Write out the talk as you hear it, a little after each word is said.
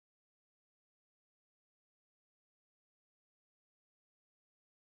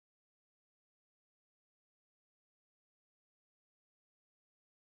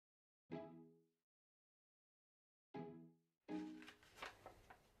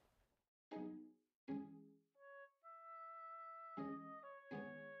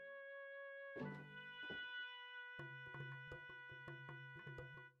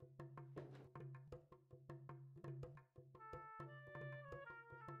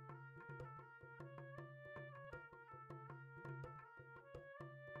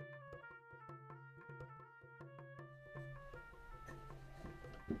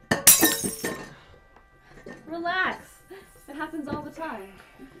relax. It happens all the time.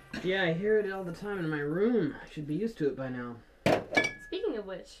 Yeah, I hear it all the time in my room. I should be used to it by now. Speaking of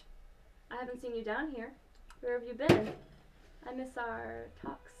which, I haven't seen you down here. Where have you been? I miss our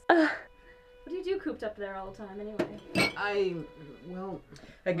talks. What do you do cooped up there all the time anyway? Well...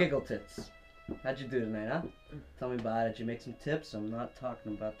 Hey, Giggle Tits. How'd you do tonight, huh? Tell me about it. Did you make some tips? I'm not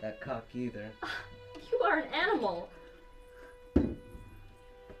talking about that cock either. You are an animal.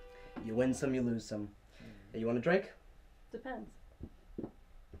 You win some, you lose some. Hey, you want a drink? Depends.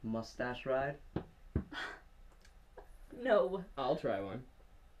 Mustache ride? No. I'll try one.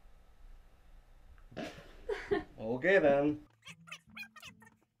 Okay, then.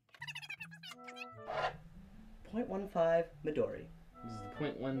 0.15 Midori. Does the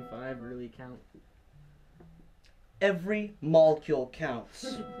 0.15 really count? Every molecule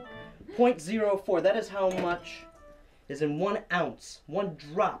counts. 0.04, that is how much is in 1 ounce, 1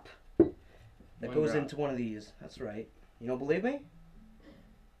 drop that One goes drop. into one of these. That's right. You don't believe me?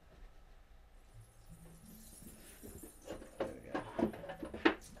 There we go.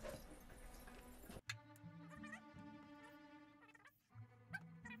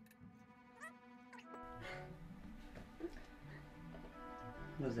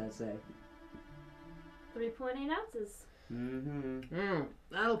 What does that say? 3.8 ounces. Mm-hmm.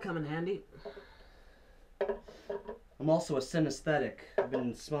 That'll come in handy. I'm also a synesthetic. I've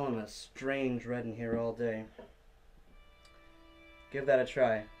been smelling a strange red in here all day. Give that a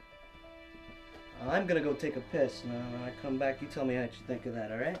try. I'm gonna go take a piss. Now when I come back, you tell me how you think of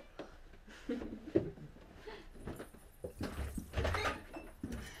that, alright?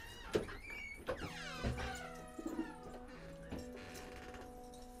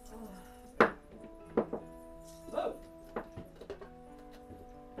 Oh!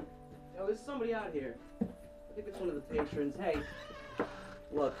 Yo, there's somebody out here. I think it's one of the patrons. Hey,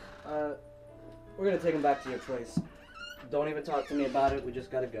 look, we're gonna take him back to your place. Don't even talk to me about it. We just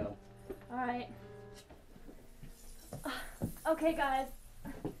gotta go. Alright. Okay, guys.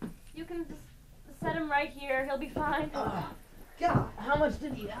 You can just set him right here. He'll be fine. God! How much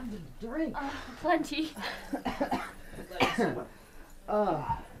did he have to drink? Plenty. You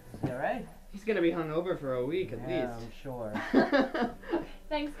alright? He's gonna be hungover for a week at Yeah, I'm sure.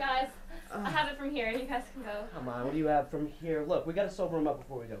 Thanks, guys. I have it from here. You guys can go. Come on, what do you have from here? Look, we gotta sober him up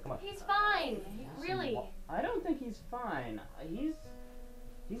before we go. Come on. He's fine. Really. I don't think he's fine.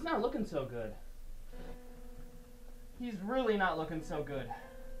 He's not looking so good. He's really not looking so good.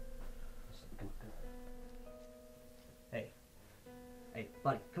 Hey. Hey,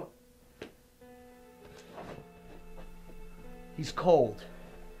 buddy, come on. He's cold.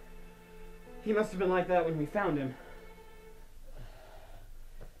 He must have been like that when we found him.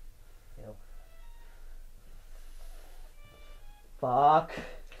 Ew. Fuck.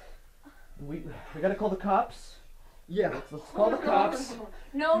 We gotta call the cops? Yeah. Let's call the cops.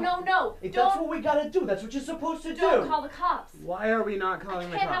 No. If Don't. that's what we gotta do, that's what you're supposed to Don't do. call the cops. Why are we not calling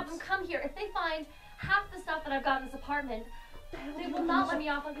the Can't have cops? them come here. If they find half the stuff that I've got in this apartment, they will not let me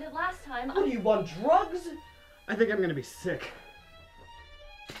off like they did last time. What do you want, drugs? I think I'm gonna be sick.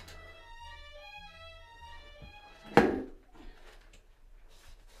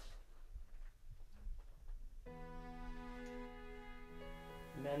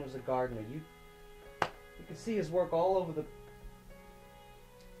 The man was a gardener. You could see his work all over the...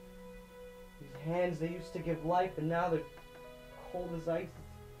 His hands, they used to give life, and now they're cold as ice.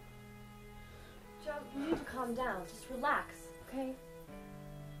 Joe, you need to calm down. Just relax, okay?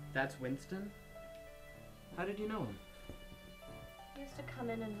 That's Winston? How did you know him? He used to come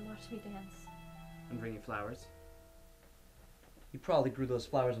in and watch me dance. And bring you flowers? He probably grew those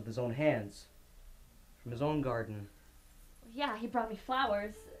flowers with his own hands. From his own garden. Yeah, he brought me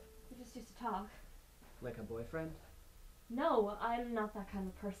flowers. We just used to talk. Like a boyfriend? No, I'm not that kind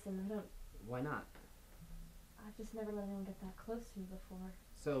of person. I don't. Why not? I've just never let anyone get that close to me before.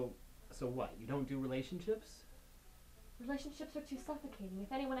 So what? You don't do relationships? Relationships are too suffocating.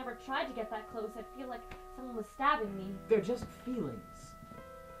 If anyone ever tried to get that close, I'd feel like someone was stabbing me. They're just feelings.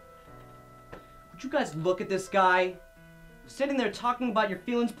 Would you guys look at this guy? Sitting there talking about your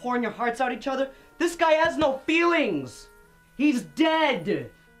feelings, pouring your hearts out each other. This guy has no feelings! He's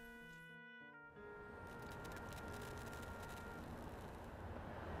dead!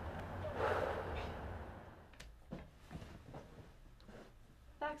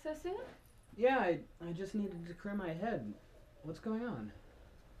 Back so soon? Yeah, I just needed to clear my head. What's going on?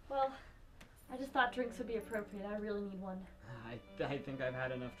 Well, I just thought drinks would be appropriate. I really need one. I think I've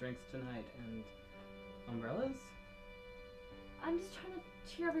had enough drinks tonight. And umbrellas? I'm just trying to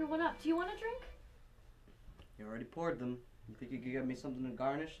cheer everyone up. Do you want a drink? You already poured them. You think you could get me something to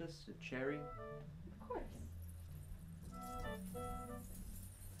garnish this? A cherry? Of course.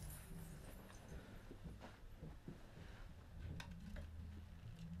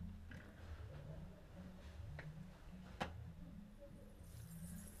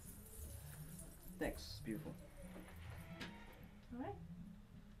 Thanks. It's beautiful. Alright.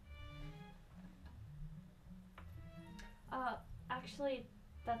 Actually,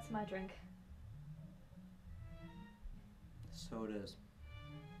 that's my drink. So it is.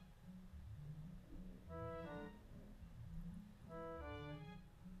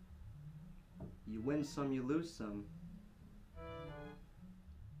 You win some, you lose some.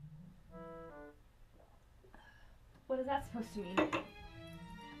 What is that supposed to mean?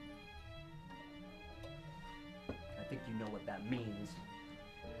 I think you know what that means.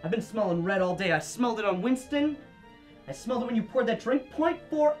 I've been smelling red all day. I smelled it on Winston. I smelled it when you poured that drink.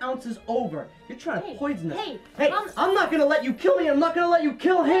 0.4 ounces over. You're trying to poison us. Hey, I'm not gonna let you kill me. I'm not gonna let you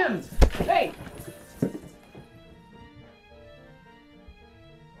kill him. Hey,